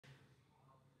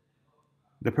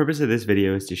The purpose of this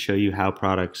video is to show you how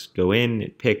products go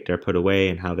in, picked, or put away,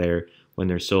 and how when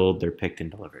they're sold, they're picked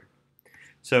and delivered.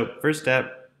 So first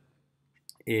step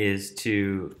is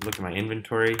to look at my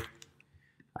inventory.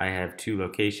 I have two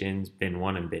locations, bin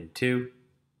 1 and bin 2,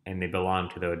 and they belong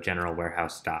to the general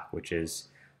warehouse stock, which is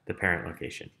the parent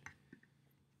location.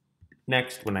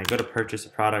 Next, when I go to purchase a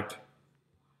product,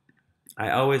 I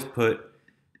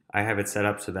have it set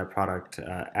up so that product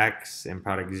X and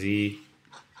product Z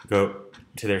go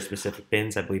to their specific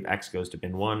bins. I believe X goes to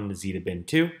bin 1, Z to bin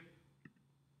 2.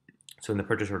 So when the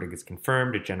purchase order gets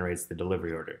confirmed, it generates the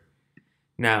delivery order.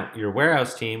 Now, your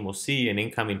warehouse team will see an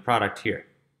incoming product here,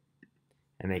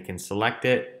 and they can select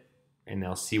it, and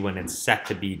they'll see when it's set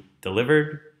to be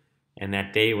delivered, and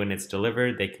that day when it's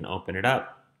delivered, they can open it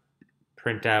up,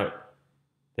 print out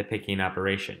the picking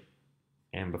operation.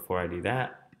 And before I do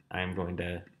that, I'm going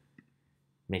to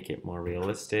make it more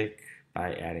realistic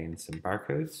by adding some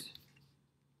barcodes.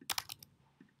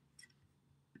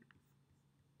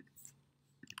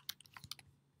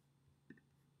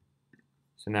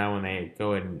 So now when they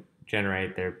go and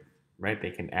generate they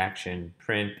can action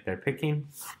print their picking.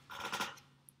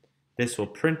 This will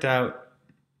print out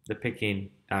the picking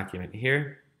document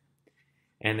here,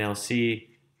 and they'll see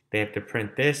they have to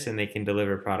print this, and they can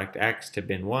deliver product X to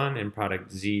bin 1 and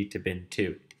product Z to bin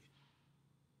 2.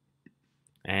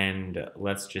 And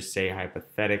let's just say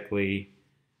hypothetically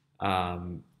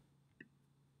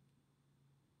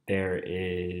there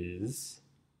is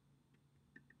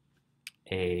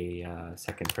a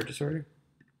second purchase order.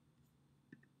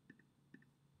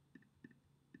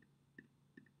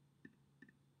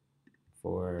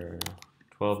 For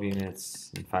 12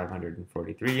 units and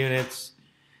 543 units.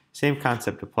 Same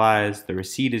concept applies. The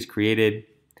receipt is created.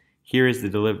 Here is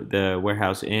the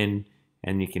warehouse in,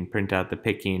 and you can print out the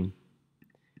picking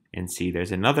and see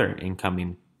there's another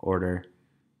incoming order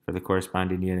for the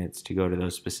corresponding units to go to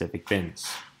those specific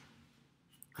bins.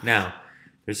 Now,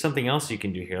 there's something else you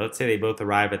can do here. Let's say they both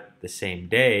arrive at the same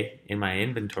day. In my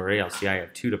inventory, I'll see I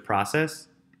have 2 to process.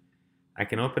 I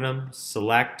can open them,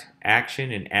 select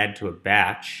action, and add to a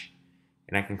batch,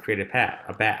 and I can create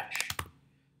a batch.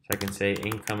 So I can say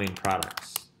incoming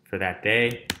products for that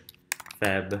day,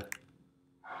 Feb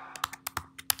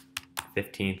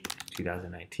 15th,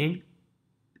 2019,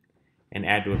 and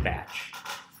add to a batch.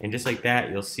 And just like that,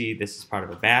 you'll see this is part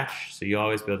of a batch, so you'll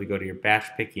always be able to go to your batch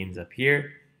pickings up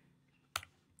here,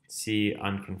 see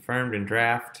unconfirmed and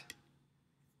draft.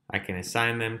 I can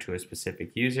assign them to a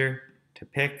specific user to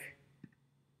pick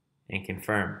and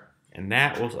confirm. And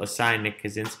that will assign Nick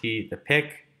Kaczynski the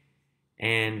pick,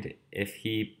 and if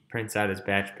he prints out his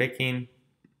batch picking,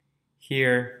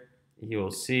 here he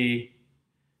will see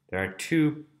there are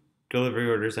 2 delivery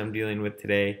orders I'm dealing with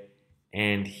today,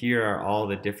 and here are all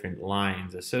the different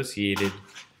lines associated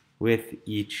with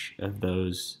each of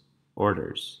those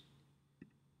orders.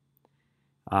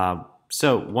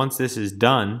 So once this is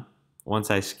done,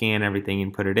 once I scan everything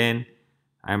and put it in,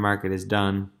 I mark it as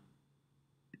done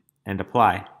and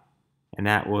apply. And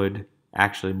that would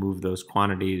actually move those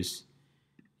quantities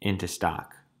into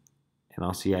stock. And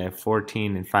I'll see I have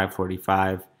 14 and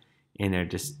 545 in their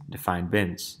defined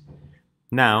bins.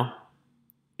 Now,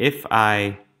 if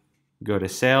I go to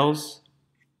sales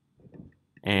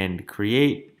and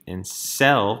create and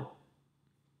sell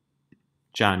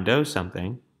John Doe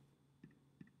something,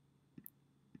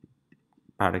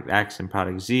 product X and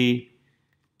product Z,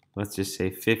 let's just say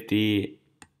 50,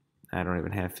 I don't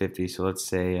even have 50, so let's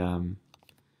say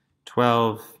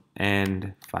 12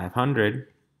 and 500,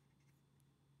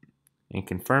 and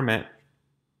confirm it,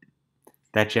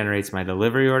 that generates my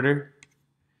delivery order,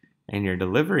 and your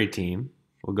delivery team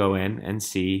will go in and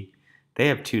see they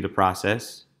have 2 to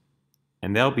process,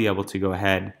 and they'll be able to go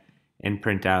ahead and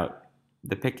print out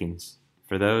the pickings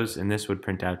for those, and this would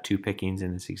print out 2 pickings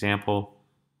in this example,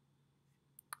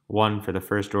 1 for the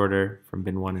first order from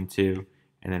bin 1 and 2,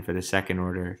 and then for the second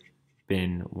order,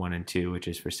 bin 1 and 2, which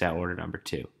is for sale order number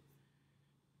 2.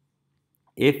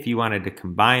 If you wanted to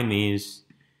combine these,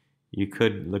 you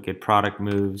could look at product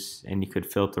moves, and you could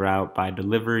filter out by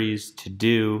deliveries, to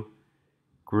do,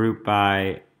 group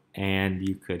by, and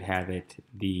you could have it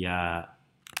the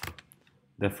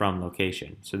from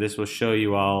location. So this will show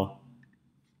you all,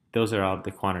 those are all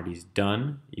the quantities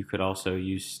done. You could also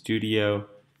use Studio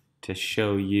to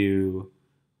show you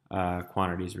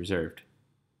quantities reserved,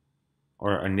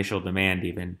 or initial demand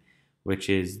even, which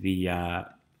is the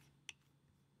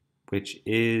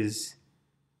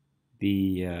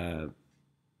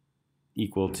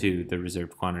equal to the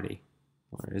reserved quantity.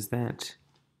 Where is that?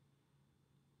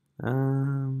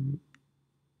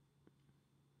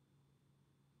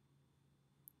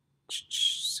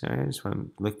 Sorry, I just want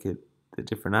to look at the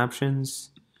different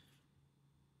options.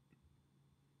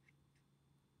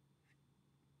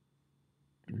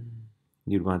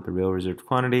 You'd want the real reserved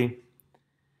quantity.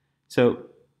 So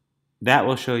that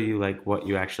will show you like what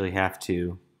you actually have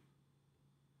to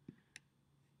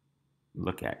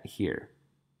look at here.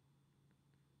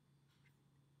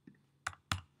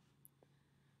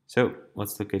 So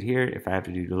let's look at here. If I have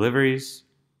to do deliveries,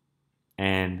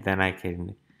 and then I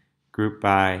can group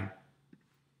by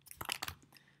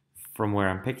from where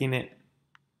I'm picking it,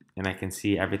 and I can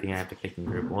see everything I have to pick in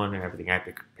group 1 and everything I have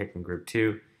to pick in group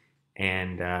 2,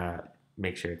 and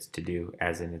make sure it's to do,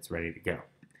 as in it's ready to go.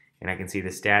 And I can see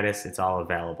the status, it's all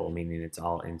available, meaning it's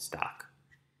all in stock.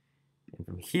 And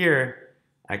from here,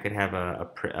 I could have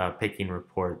a picking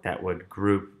report that would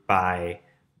group by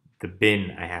the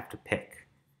bin I have to pick.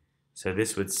 So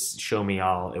this would show me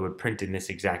all, it would print in this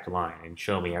exact line and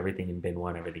show me everything in bin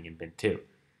 1, everything in bin 2.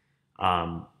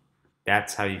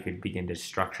 That's how you could begin to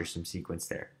structure some sequence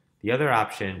there. The other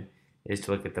option is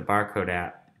to look at the Barcode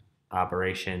App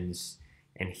Operations,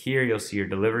 and here you'll see your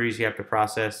deliveries you have to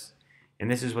process, and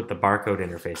this is what the barcode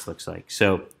interface looks like.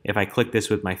 So if I click this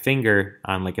with my finger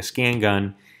on like a scan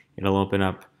gun, it'll open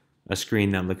up a screen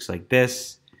that looks like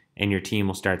this, and your team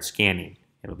will start scanning.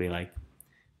 It'll be like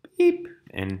beep,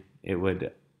 and it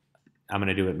would, I'm going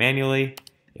to do it manually.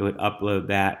 It would upload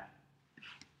that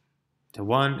to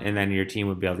 1, and then your team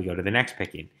would be able to go to the next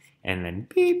picking, and then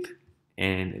beep,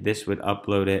 and this would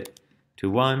upload it to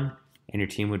 1, and your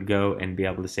team would go and be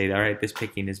able to say, all right, this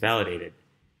picking is validated,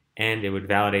 and it would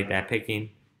validate that picking,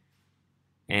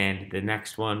 and the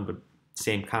next one would,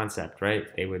 same concept,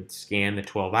 right? They would scan the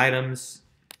 12 items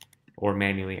or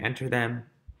manually enter them,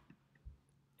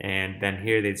 and then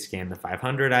here they'd scan the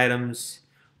 500 items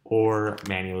or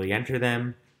manually enter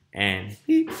them, and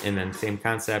beep, and then same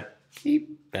concept,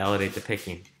 beep, validate the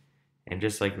picking. And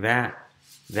just like that,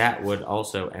 that would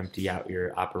also empty out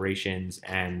your operations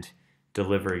and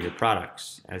deliver your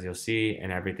products, as you'll see,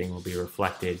 and everything will be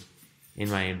reflected in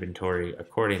my inventory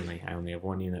accordingly. I only have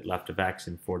 1 unit left of X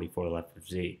and 44 left of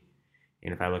Z.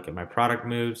 And if I look at my product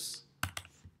moves,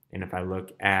 and if I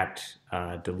look at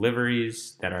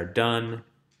deliveries that are done,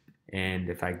 and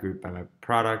if I group by my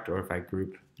product, or if I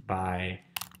group by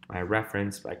my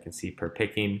reference, I can see per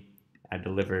picking, I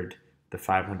delivered the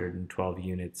 512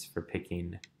 units for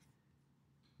picking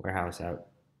warehouse out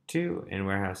 2 and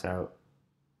warehouse out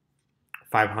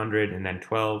 500, and then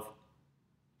 12,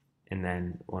 and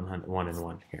then 100, 1 and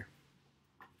 1 here.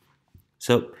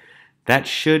 So that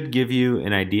should give you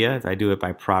an idea. If I do it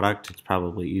by product, it's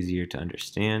probably easier to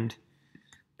understand.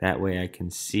 That way I can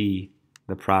see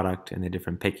the product and the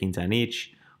different pickings on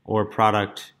each, or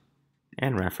product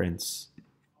and reference.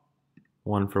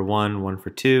 1 for 1, 1 for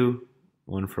 2,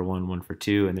 1 for 1, 1 for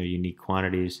 2, and their unique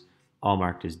quantities, all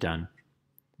marked as done.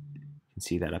 You can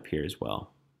see that up here as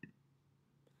well.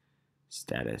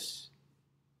 Status.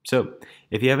 So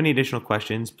if you have any additional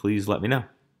questions, please let me know.